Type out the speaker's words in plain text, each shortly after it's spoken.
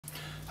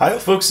Hi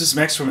folks, this is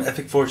Max from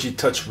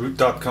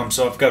Epic4GTouchRoot.com.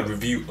 So I've got a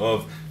review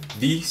of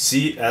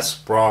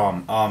VCS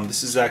ROM.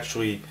 This is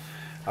actually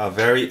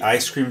very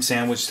ice cream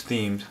sandwich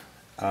themed.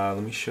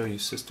 Let me show you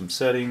system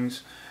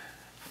settings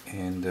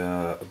and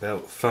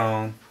about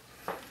phone.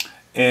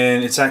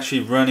 And it's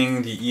actually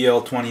running the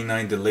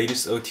EL29, the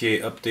latest OTA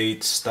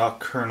update, stock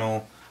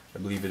kernel, I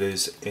believe it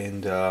is,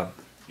 and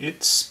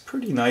it's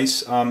pretty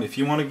nice. If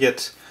you want to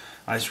get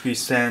ice cream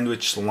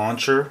sandwich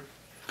launcher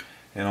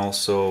and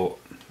also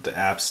the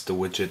apps, the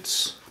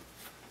widgets.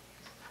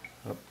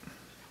 Oh.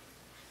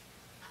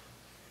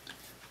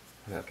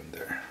 What happened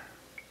there?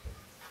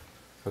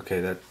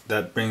 Okay,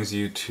 that brings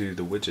you to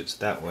the widgets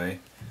that way.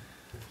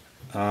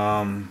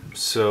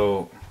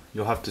 So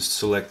you'll have to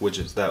select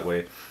widgets that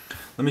way.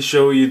 Let me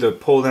show you the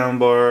pull down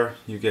bar.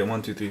 You get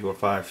 1, 2, 3, 4,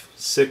 5,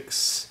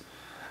 6,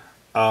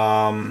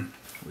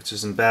 which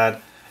isn't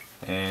bad,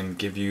 and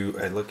give you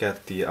a look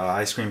at the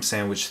ice cream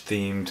sandwich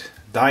themed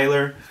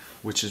dialer,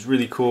 which is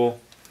really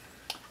cool.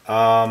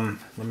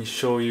 Let me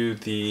show you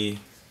the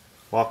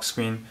lock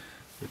screen,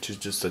 which is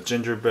just a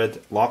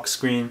gingerbread lock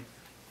screen.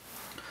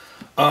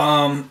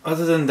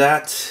 Other than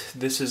that,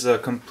 this is a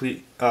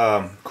complete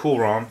cool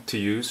ROM to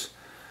use.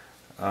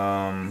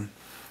 Let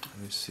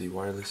me see,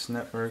 wireless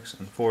networks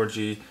and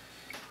 4G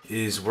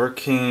is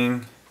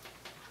working.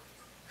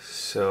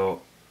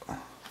 So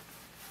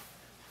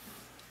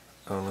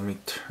let me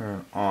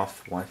turn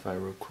off Wi-Fi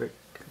real quick.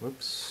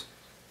 Whoops.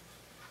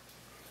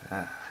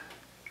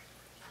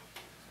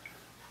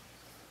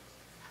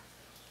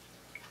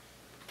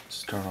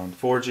 Let's turn on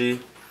 4G.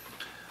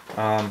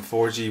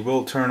 4G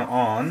will turn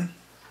on,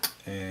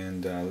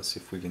 and let's see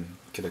if we can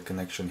get a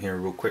connection here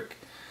real quick.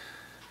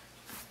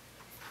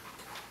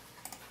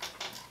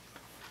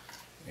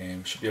 And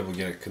we should be able to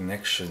get a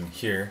connection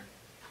here.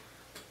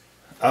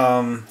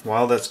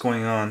 While that's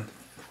going on,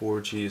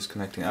 4G is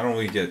connecting. I don't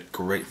really get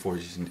great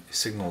 4G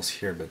signals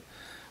here, but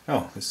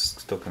oh, it's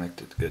still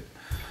connected. Good.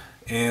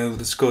 And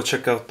let's go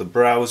check out the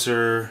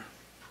browser.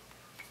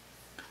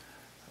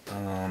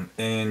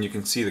 And you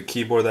can see the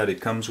keyboard that it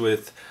comes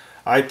with.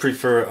 I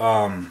prefer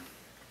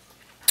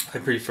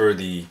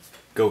the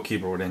Go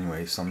keyboard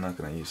anyway, so I'm not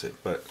going to use it.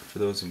 But for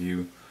those of you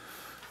who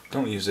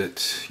don't use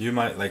it, you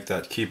might like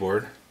that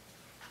keyboard.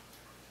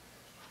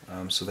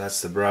 So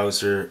that's the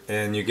browser,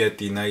 and you get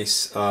the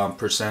nice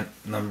percent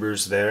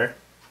numbers there.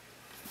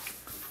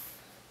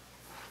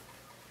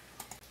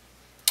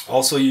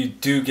 Also, you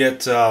do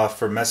get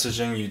for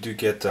messaging, you do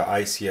get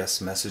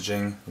ICS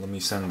messaging. Let me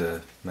send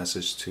a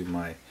message to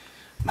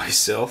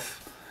myself.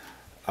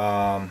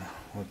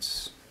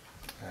 What's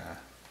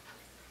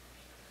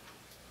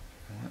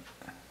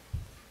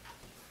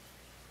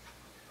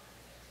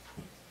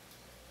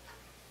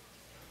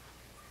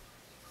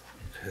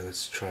okay,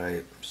 let's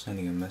try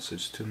sending a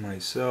message to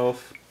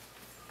myself.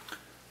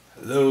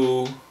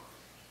 Hello.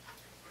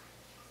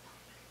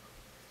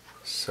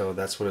 So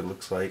that's what it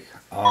looks like.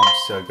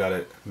 So I got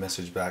a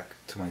message back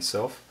to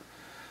myself.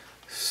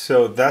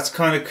 So that's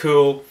kind of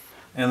cool.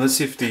 And let's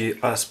see if the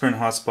Sprint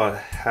hotspot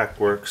hack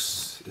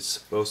works. It's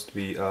supposed to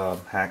be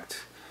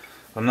hacked.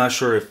 I'm not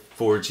sure if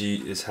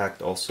 4G is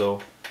hacked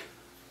also.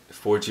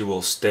 If 4G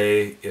will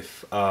stay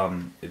if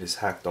it is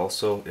hacked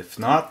also. If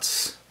not,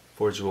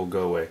 4G will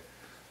go away.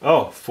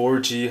 Oh,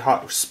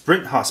 4G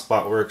Sprint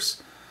hotspot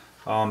works.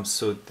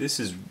 So this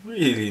is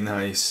really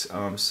nice.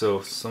 So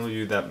some of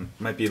you that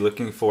might be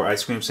looking for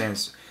ice cream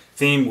sandwich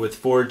theme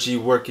with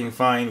 4G working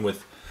fine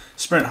with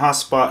Sprint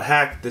hotspot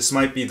hack, this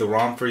might be the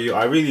ROM for you.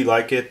 I really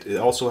like it. It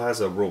also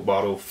has a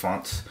Roboto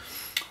font,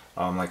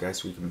 like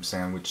ice cream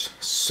sandwich.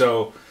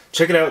 So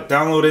check it out,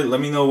 download it,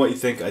 let me know what you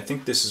think. I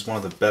think this is one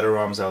of the better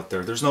ROMs out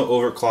there. There's no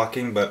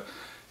overclocking, but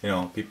you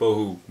know, people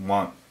who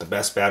want the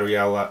best battery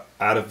out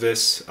of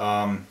this,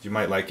 you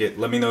might like it.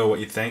 Let me know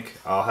what you think.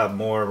 I'll have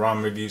more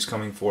ROM reviews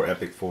coming for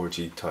Epic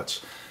 4G Touch.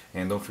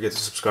 And don't forget to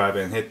subscribe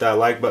and hit that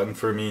like button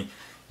for me.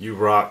 You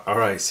rock.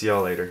 Alright, see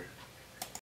y'all later.